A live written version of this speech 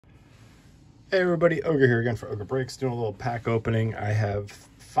Hey everybody, Ogre here again for Ogre Breaks, doing a little pack opening. I have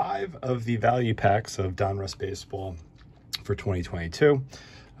 5 of the value packs of Donruss Baseball for 2022.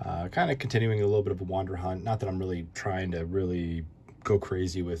 Kind of continuing a little bit of a wander hunt. Not that I'm really trying to go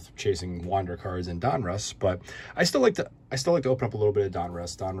crazy with chasing wander cards in Donruss, but I still like to open up a little bit of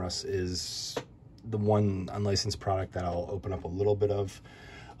Donruss. Donruss is the one unlicensed product that I'll open up a little bit of.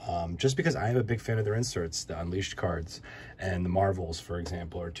 Just because I am a big fan of their inserts, the Unleashed cards and the Marvels, for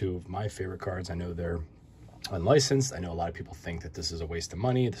example, are 2 of my favorite cards. I know they're unlicensed. I know a lot of people think that this is a waste of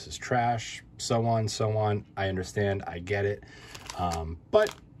money, this is trash, so on, so on. I understand, I get it.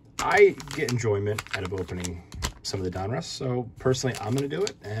 But I get enjoyment out of opening some of the Donruss. So personally, I'm going to do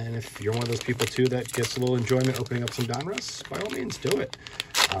it. And if you're one of those people too that gets a little enjoyment opening up some Donruss, by all means, do it.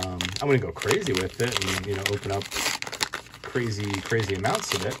 I'm going to go crazy with it and, you know, open up crazy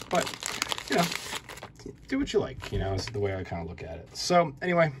amounts of it, but you know, do what you like, you know, is the way I kind of look at it. So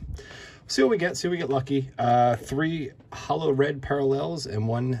anyway, see what we get lucky. 3 hollow red parallels and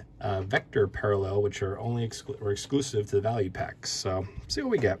 1 vector parallel, which are only exclusive to the value packs. So see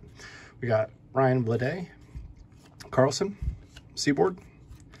what we get. We got Ryan Blade, Carlson, Seaboard,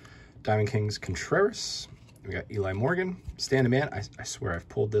 Diamond Kings Contreras. We got Eli Morgan, Stand a Man. I swear I've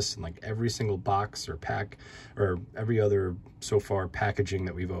pulled this in like every single box or pack or every other so far packaging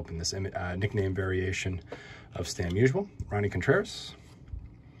that we've opened, this nickname variation of Stan Musial. Ronnie Contreras.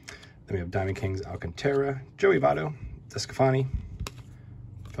 Then we have Diamond Kings Alcantara, Joey Votto, Descafani.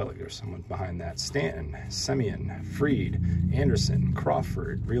 Felt like there's someone behind that. Stanton, Semien, Fried, Anderson,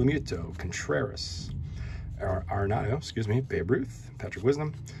 Crawford, Realmuto, Contreras, Arenado, excuse me, Babe Ruth, Patrick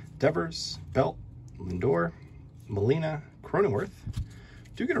Wisdom, Devers, Belt, Lindor, Molina, Cronenworth.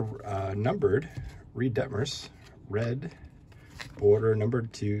 Do get a numbered Reed Detmers, red border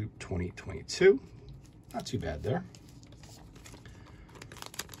numbered to 2022. Not too bad there.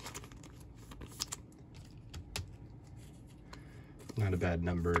 Not a bad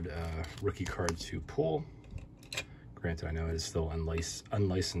numbered rookie card to pull. Granted, I know it is still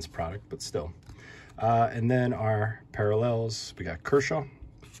unlicensed product, but still. And then our parallels, we got Kershaw,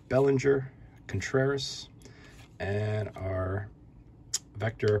 Bellinger, Contreras, and our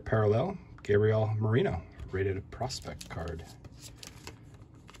vector parallel, Gabriel Moreno, rated prospect card.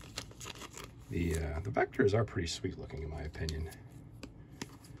 The vectors are pretty sweet looking in my opinion.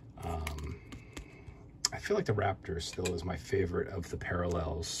 I feel like the Raptor still is my favorite of the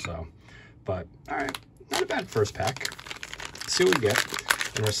parallels, so, but all right, not a bad first pack. Let's see what we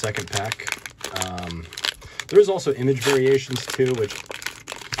get in our second pack. There's also image variations too, which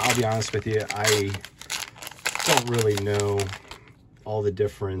I'll be honest with you, I don't really know all the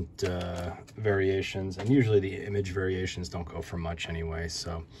different variations, and usually the image variations don't go for much anyway,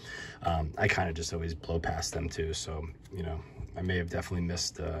 so I kind of just always blow past them too. So, you know, I may have definitely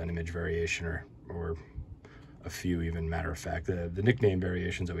missed an image variation or a few even, matter of fact. The nickname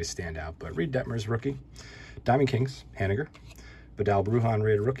variations always stand out, but Reed Detmers rookie, Diamond Kings, Haniger, Vidal Brujan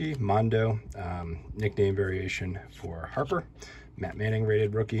rated rookie, Mondo, nickname variation for Harper, Matt Manning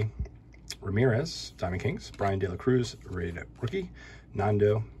rated rookie, Ramirez, Diamond Kings, Brian De La Cruz rated rookie,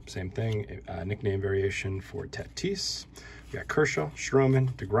 Nando, same thing, nickname variation for Tatis. We got Kershaw,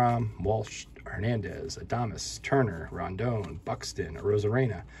 Stroman, DeGrom, Walsh, Hernandez, Adames, Turner, Rondon, Buxton,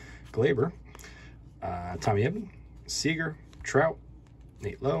 Rosarena, Glaber, Tommy Edman, Seager, Trout,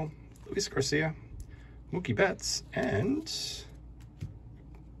 Nate Lowe, Luis Garcia, Mookie Betts, and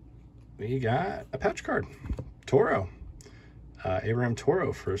we got a patch card, Toro. Abraham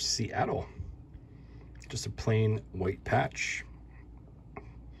Toro for Seattle. Just a plain white patch.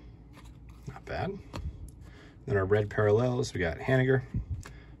 Not bad. Then our red parallels, we got Haniger,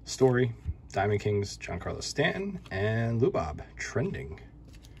 Story, Diamond Kings, Giancarlo Stanton, and Lubob, trending.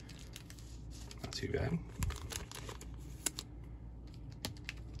 Not too bad.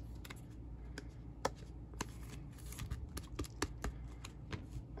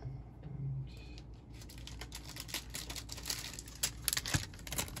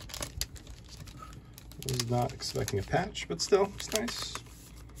 Was not expecting a patch, but still, it's nice.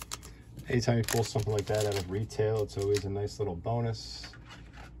 Anytime you pull something like that out of retail, it's always a nice little bonus.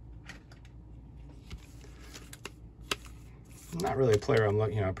 Not really a player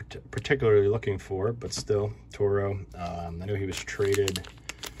I'm particularly looking for, but still, Toro. I know he was traded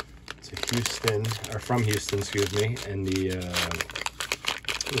to Houston, or from Houston, excuse me, in the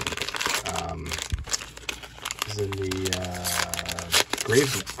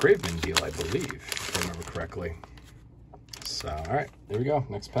Graveman deal, I believe, if I remember correctly. So, all right, there we go.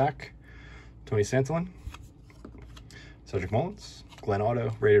 Next pack. Tony Santillan, Cedric Mullins, Glenn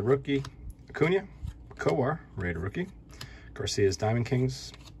Otto, rated rookie, Acuna, Kowar, rated rookie, Garcia's Diamond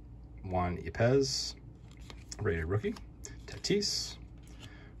Kings, Juan Yepez, rated rookie. Tatis,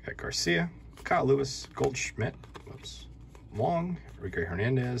 got Garcia, Kyle Lewis, Goldschmidt, whoops, Long, Enrique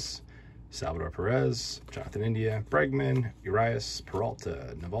Hernandez, Salvador Perez, Jonathan India, Bregman, Urias,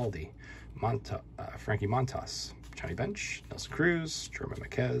 Peralta, Navaldi, Frankie Montas, Johnny Bench, Nelson Cruz, German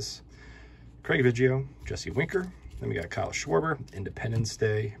Marquez, Craig Biggio, Jesse Winker. Then we got Kyle Schwarber, Independence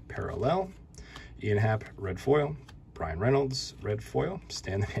Day Parallel, Ian Happ, red foil, Brian Reynolds, red foil,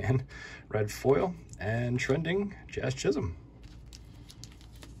 Stan the Man, red foil, and trending, Jazz Chisholm.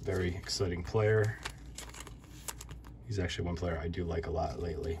 Very exciting player. He's actually one player I do like a lot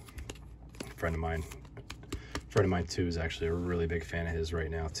lately. A friend of mine too is actually a really big fan of his right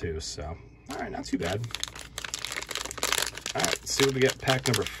now too. So, all right, not too bad. All right, let's see what we get. Pack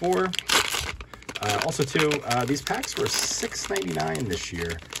number 4. Also too, these packs were $6.99 this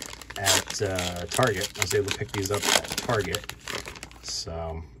year at Target. I was able to pick these up at Target,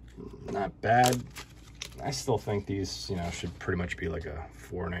 so not bad. I still think these, you know, should pretty much be like a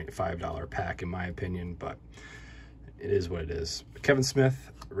 $4.95 pack in my opinion, but it is what it is. Kevin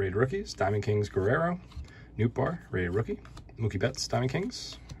Smith, rated rookies. Diamond Kings, Guerrero. Nootbaar, rated rookie. Mookie Betts, Diamond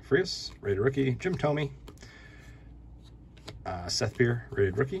Kings. Frias, rated rookie. Jim Thome. Seth Beer,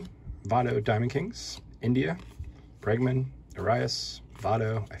 rated rookie. Votto, Diamond Kings. India, Bregman, Urias,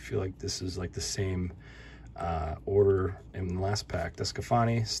 Votto. I feel like this is like the same order in the last pack.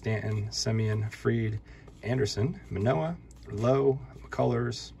 Descafani, Stanton, Semien, Fried, Anderson, Manoah, Lowe,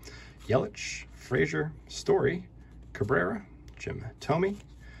 McCullers, Yelich, Frazier, Story, Cabrera, Jim Thome.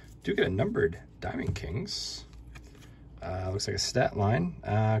 Do get a numbered Diamond Kings. Looks like a stat line.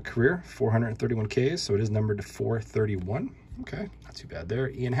 Career 431 Ks, so it is numbered to 431. Okay, not too bad there.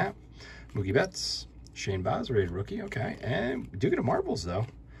 Ian Happ, Mookie Betts, Shane Baz, rated rookie. Okay, and we do get a marbles though.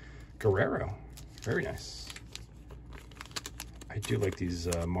 Guerrero, very nice. I do like these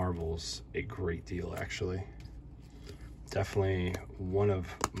marbles a great deal, actually. Definitely one of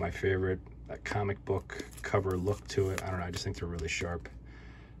my favorite. That comic book cover look to it. I don't know, I just think they're really sharp.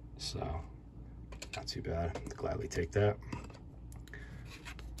 So, not too bad. I'd gladly take that.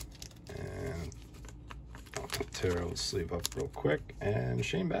 And I'll tear the sleeve up real quick. And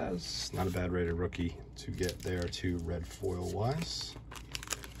Shane Baz, not a bad rated rookie to get there too, red foil wise.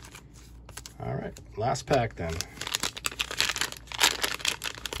 All right, last pack then.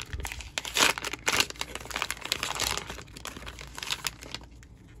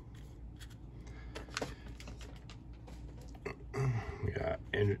 We got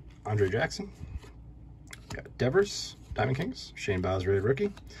Andre Jackson, we got Devers, Diamond Kings, Shane Baz, rated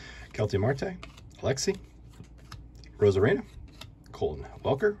rookie, Kelty Marte, Alexi, Rosarena, Colton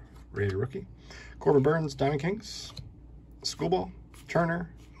Welker, rated rookie, Corbin Burns, Diamond Kings, Schoolball,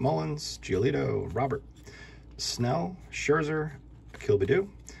 Turner, Mullins, Giolito, Robert, Snell, Scherzer, Akil Baddoo,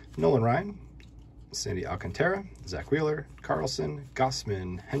 Nolan Ryan, Sandy Alcantara, Zach Wheeler, Carlson,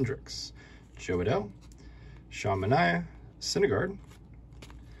 Gossman, Hendricks, Joe Adell, Sean Manaea, Syndergaard,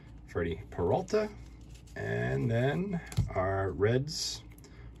 Freddie Peralta, and then our Reds,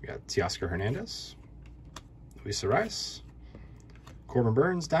 we got Teoscar Hernandez, Luis Arias, Corbin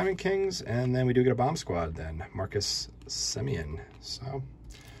Burns, Diamond Kings, and then we do get a bomb squad then, Marcus Semien. So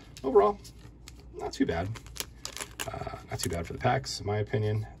overall, not too bad. Not too bad for the packs, in my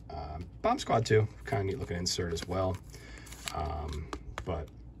opinion. Bomb squad too, kind of neat looking insert as well. But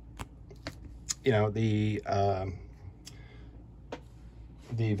you know, the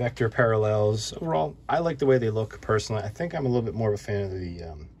vector parallels overall, I like the way they look personally. I think I'm a little bit more of a fan of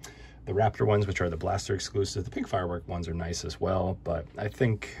the Raptor ones, which are the blaster exclusive. The pink firework ones are nice as well, but I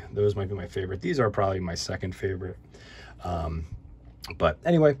think those might be my favorite. These are probably my second favorite. But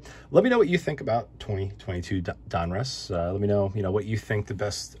anyway, let me know what you think about 2022 Donruss. Let me know, what you think the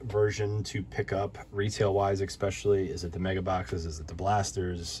best version to pick up retail wise, especially. Is it the mega boxes? Is it the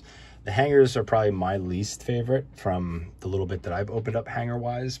blasters? The hangers are probably my least favorite from the little bit that I've opened up hanger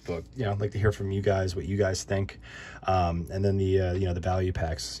wise, but I'd like to hear from you guys what you guys think. And then the the value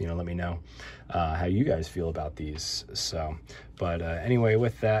packs, let me know how you guys feel about these. So, but anyway,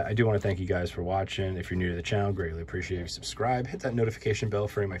 with that, I do want to thank you guys for watching. If you're new to the channel, greatly appreciate if you subscribe, hit that notification bell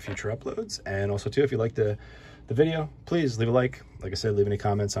for any of my future uploads, and also too, if you like the video, please leave a like. Like I said, leave any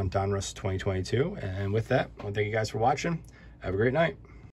comments on Donruss 2022. And with that, I want to thank you guys for watching. Have a great night.